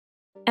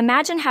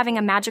Imagine having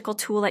a magical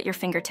tool at your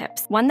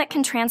fingertips, one that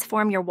can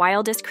transform your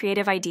wildest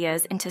creative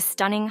ideas into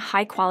stunning,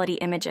 high-quality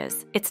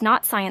images. It's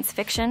not science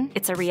fiction,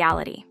 it's a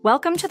reality.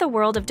 Welcome to the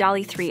world of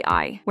DALL-E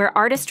 3i, where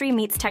artistry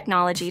meets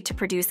technology to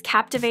produce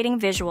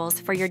captivating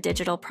visuals for your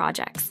digital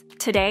projects.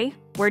 Today,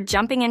 we're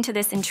jumping into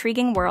this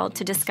intriguing world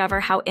to discover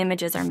how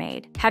images are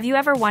made. Have you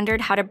ever wondered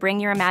how to bring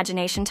your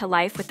imagination to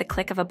life with the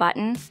click of a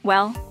button?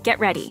 Well, get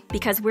ready,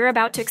 because we're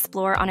about to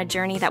explore on a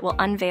journey that will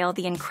unveil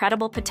the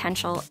incredible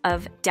potential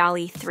of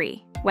DALL-E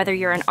 3. Whether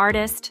you're an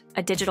artist,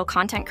 a digital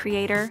content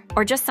creator,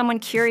 or just someone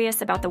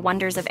curious about the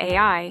wonders of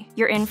AI,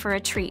 you're in for a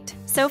treat.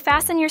 So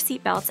fasten your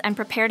seatbelts and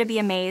prepare to be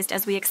amazed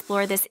as we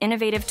explore this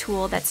innovative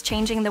tool that's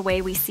changing the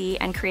way we see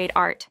and create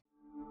art.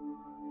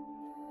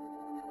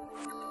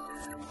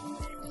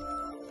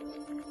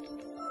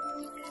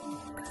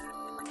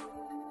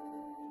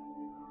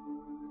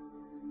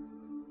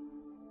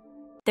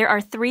 There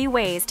are 3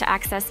 ways to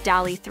access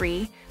DALL-E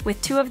 3,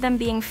 with 2 of them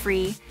being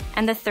free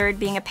and the third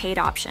being a paid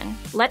option.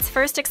 Let's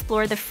first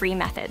explore the free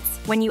methods.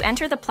 When you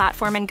enter the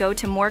platform and go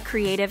to More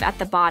Creative at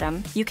the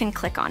bottom, you can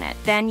click on it.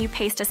 Then you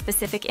paste a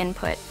specific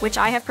input, which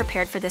I have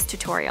prepared for this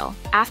tutorial.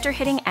 After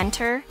hitting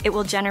enter, it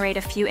will generate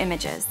a few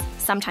images,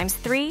 sometimes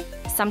 3,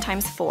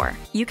 sometimes 4.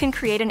 You can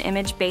create an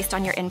image based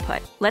on your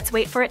input. Let's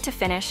wait for it to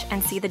finish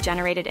and see the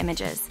generated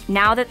images.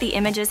 Now that the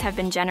images have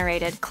been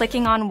generated,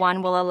 clicking on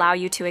one will allow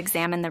you to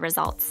examine the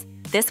results.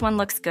 This one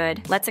looks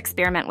good. Let's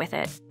experiment with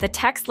it. The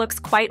text looks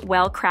quite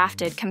well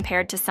crafted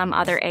compared to some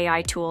other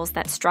AI tools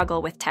that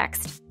struggle with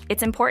text.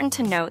 It's important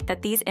to note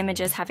that these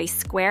images have a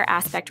square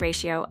aspect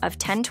ratio of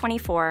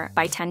 1024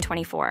 by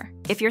 1024.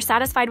 If you're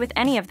satisfied with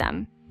any of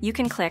them, you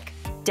can click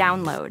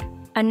Download.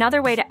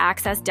 Another way to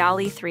access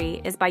DALL-E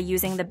 3 is by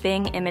using the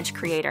Bing Image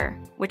Creator,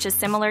 which is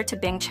similar to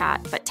Bing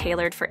Chat but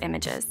tailored for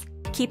images.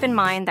 Keep in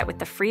mind that with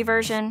the free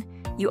version,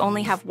 you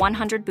only have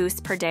 100 boosts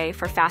per day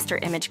for faster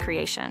image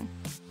creation.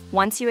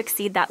 Once you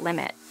exceed that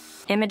limit,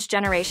 image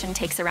generation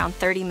takes around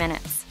 30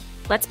 minutes.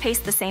 Let's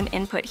paste the same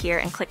input here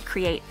and click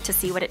Create to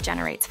see what it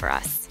generates for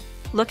us.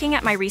 Looking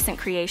at my recent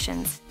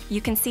creations, you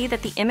can see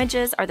that the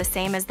images are the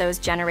same as those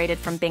generated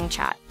from Bing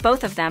Chat.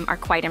 Both of them are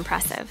quite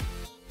impressive.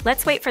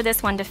 Let's wait for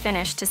this one to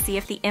finish to see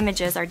if the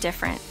images are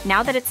different.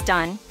 Now that it's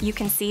done, you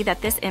can see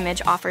that this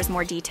image offers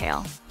more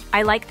detail.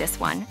 I like this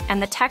one,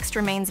 and the text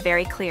remains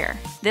very clear.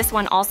 This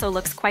one also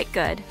looks quite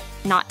good,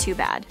 not too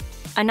bad.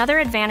 Another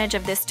advantage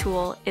of this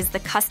tool is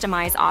the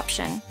Customize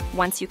option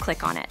once you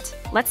click on it.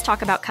 Let's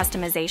talk about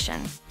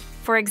customization.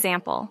 For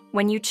example,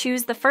 when you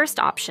choose the first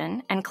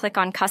option and click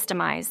on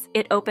Customize,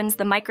 it opens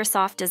the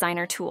Microsoft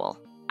Designer tool.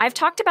 I've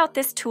talked about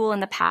this tool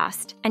in the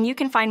past, and you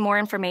can find more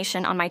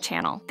information on my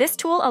channel. This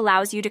tool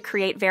allows you to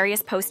create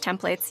various post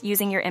templates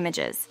using your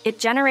images. It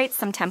generates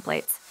some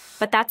templates,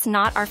 but that's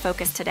not our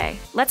focus today.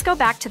 Let's go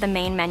back to the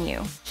main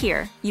menu.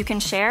 Here, you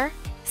can share,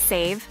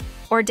 save,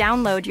 or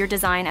download your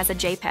design as a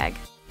JPEG.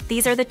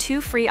 These are the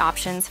 2 free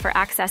options for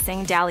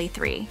accessing DALL-E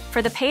 3.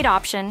 For the paid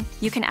option,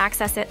 you can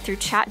access it through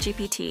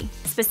ChatGPT,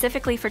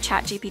 specifically for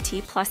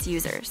ChatGPT Plus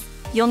users.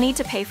 You'll need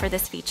to pay for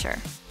this feature.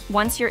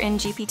 Once you're in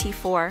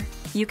GPT-4,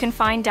 you can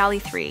find DALL-E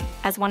 3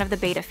 as one of the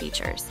beta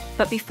features.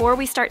 But before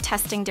we start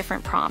testing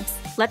different prompts,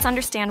 let's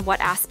understand what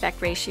aspect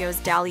ratios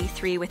DALL-E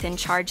 3 within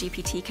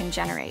ChatGPT can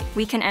generate.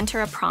 We can enter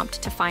a prompt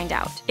to find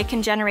out. It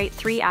can generate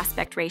 3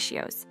 aspect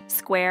ratios: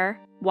 square,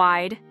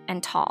 wide,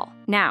 and tall.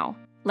 Now,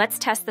 let's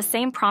test the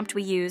same prompt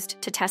we used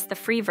to test the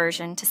free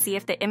version to see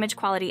if the image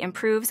quality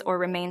improves or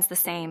remains the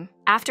same.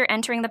 After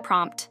entering the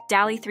prompt,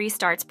 DALL-E 3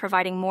 starts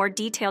providing more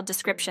detailed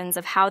descriptions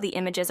of how the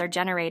images are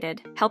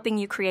generated, helping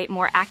you create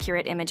more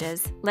accurate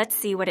images. Let's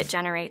see what it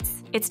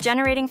generates. It's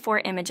generating 4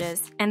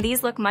 images, and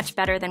these look much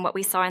better than what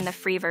we saw in the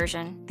free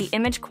version. The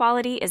image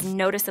quality is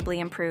noticeably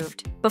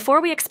improved.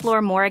 Before we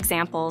explore more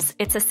examples,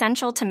 it's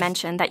essential to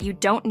mention that you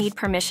don't need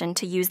permission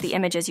to use the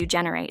images you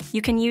generate.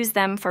 You can use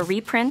them for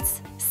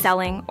reprints,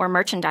 selling, or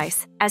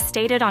merchandise. As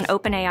stated on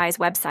OpenAI's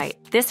website,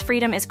 this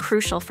freedom is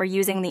crucial for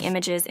using the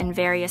images in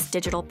various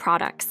digital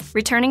products.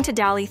 Returning to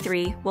DALL-E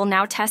 3, we'll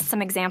now test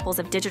some examples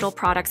of digital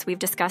products we've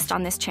discussed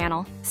on this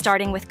channel,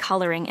 starting with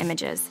coloring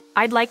images.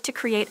 I'd like to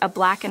create a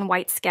black and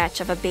white sketch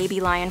of a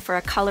baby lion for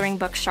a coloring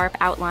book sharp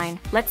outline.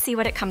 Let's see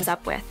what it comes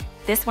up with.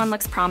 This one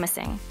looks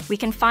promising. We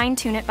can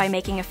fine-tune it by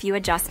making a few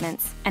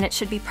adjustments, and it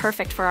should be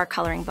perfect for our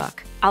coloring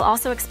book. I'll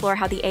also explore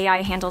how the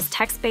AI handles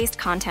text-based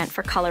content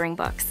for coloring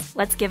books.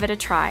 Let's give it a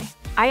try.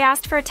 I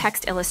asked for a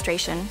text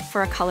illustration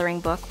for a coloring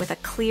book with a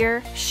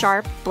clear,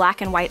 sharp,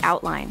 black and white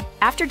outline.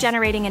 After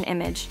generating an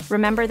image,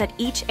 remember that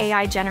each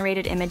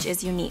AI-generated image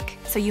is unique,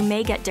 so you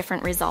may get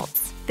different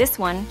results. This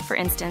one, for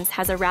instance,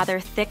 has a rather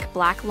thick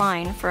black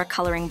line for a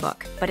coloring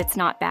book, but it's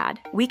not bad.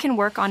 We can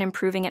work on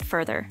improving it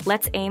further.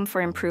 Let's aim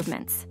for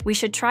improvements. We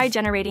should try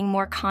generating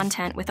more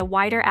content with a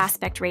wider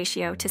aspect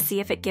ratio to see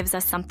if it gives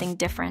us something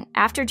different.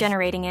 After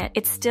generating it,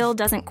 it still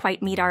doesn't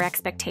quite meet our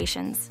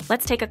expectations.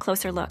 Let's take a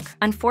closer look.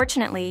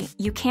 Unfortunately,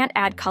 you can't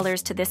add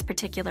colors to this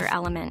particular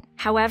element.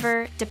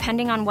 However,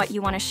 depending on what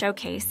you want to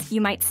showcase, you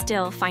might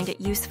still find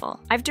it useful.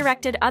 I've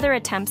directed other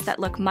attempts that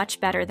look much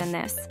better than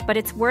this, but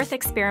it's worth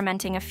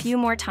experimenting a few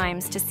more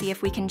times to see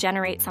if we can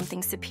generate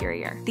something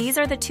superior. These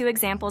are the two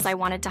examples I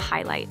wanted to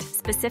highlight,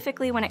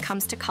 specifically when it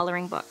comes to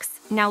coloring books.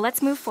 Now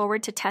let's move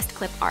forward to test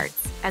clip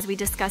arts, as we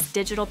discussed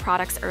digital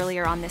products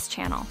earlier on this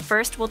channel.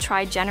 First, we'll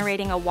try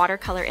generating a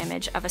watercolor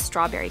image of a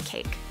strawberry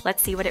cake.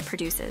 Let's see what it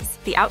produces.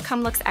 The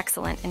outcome looks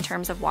excellent in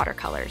terms of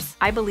watercolors.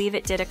 I believe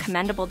it did a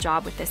commendable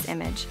job with this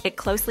image. It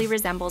closely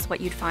resembles what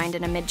you'd find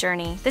in a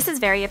MidJourney. This is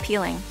very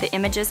appealing. The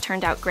images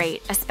turned out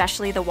great,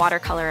 especially the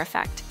watercolor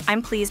effect.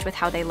 I'm pleased with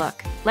how they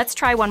look. Let's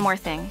try one more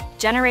thing,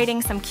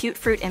 generating some cute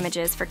fruit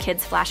images for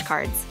kids'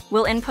 flashcards.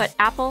 We'll input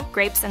apple,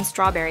 grapes, and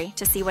strawberry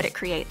to see what it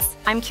creates.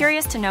 I'm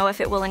curious to know if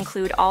it will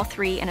include all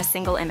three in a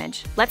single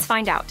image. Let's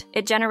find out.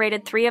 It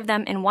generated 3 of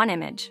them in one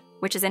image,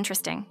 which is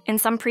interesting. In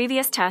some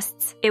previous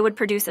tests, it would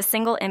produce a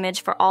single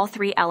image for all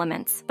 3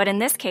 elements, but in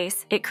this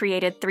case, it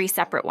created 3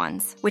 separate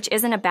ones, which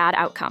isn't a bad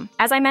outcome.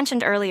 As I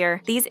mentioned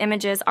earlier, these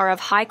images are of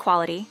high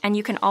quality, and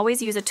you can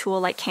always use a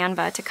tool like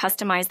Canva to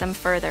customize them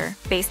further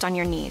based on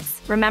your needs.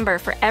 Remember,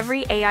 for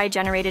every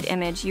AI-generated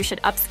image, you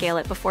should upscale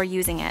it before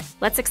using it.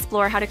 Let's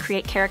explore how to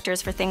create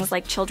characters for things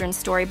like children's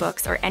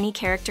storybooks or any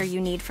character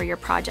you need for your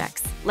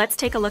projects. Let's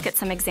take a look at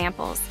some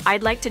examples.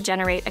 I'd like to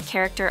generate a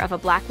character of a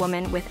black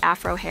woman with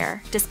afro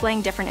hair,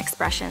 displaying different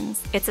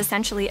expressions. It's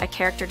essentially a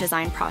character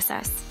design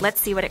process.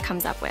 Let's see what it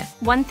comes up with.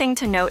 One thing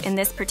to note in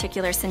this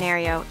particular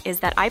scenario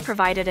is that I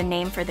provided a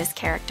name for this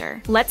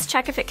character. Let's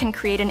check if it can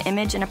create an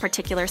image in a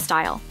particular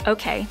style.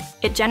 Okay,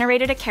 it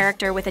generated a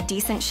character with a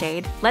decent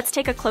shade. Let's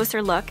take a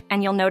closer look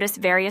and you'll notice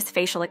various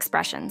facial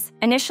expressions.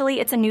 Initially,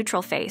 it's a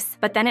neutral face,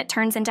 but then it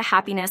turns into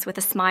happiness with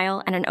a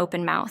smile and an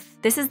open mouth.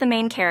 This is the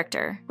main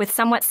character, with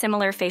somewhat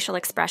similar facial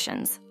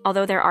expressions,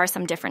 although there are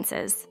some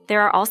differences.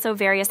 There are also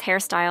various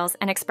hairstyles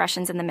and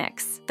expressions in the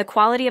mix. The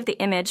quality of the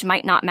image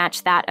might not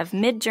match that of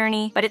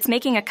MidJourney, but it's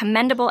making a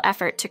commendable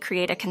effort to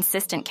create a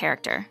consistent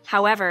character.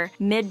 However,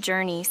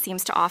 MidJourney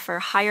seems to offer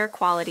higher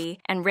quality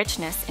and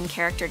richness in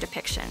character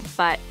depiction,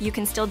 but you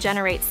can still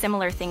generate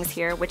similar things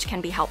here, which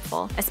can be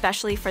helpful,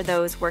 especially for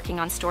those working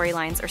on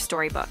storylines or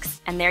storybooks.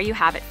 And there you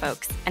have it,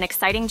 folks, an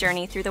exciting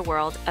journey through the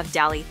world of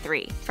DALL-E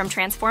 3. From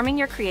transforming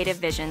your creative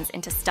visions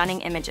into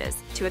stunning images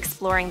to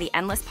exploring the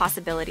endless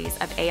possibilities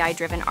of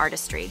AI-driven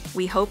artistry,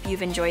 we hope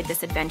you've enjoyed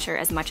this adventure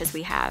as much as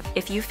we have.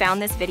 If you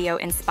found this video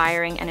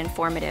inspiring and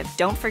informative,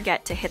 don't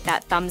forget to hit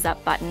that thumbs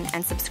up button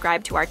and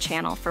subscribe to our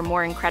channel for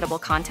more incredible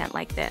content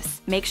like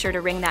this. Make sure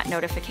to ring that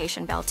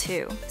notification bell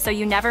too, so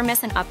you never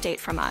miss an update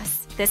from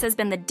us. This has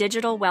been the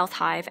Digital Wealth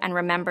Hive, and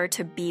remember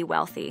to be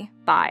wealthy.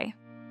 Bye.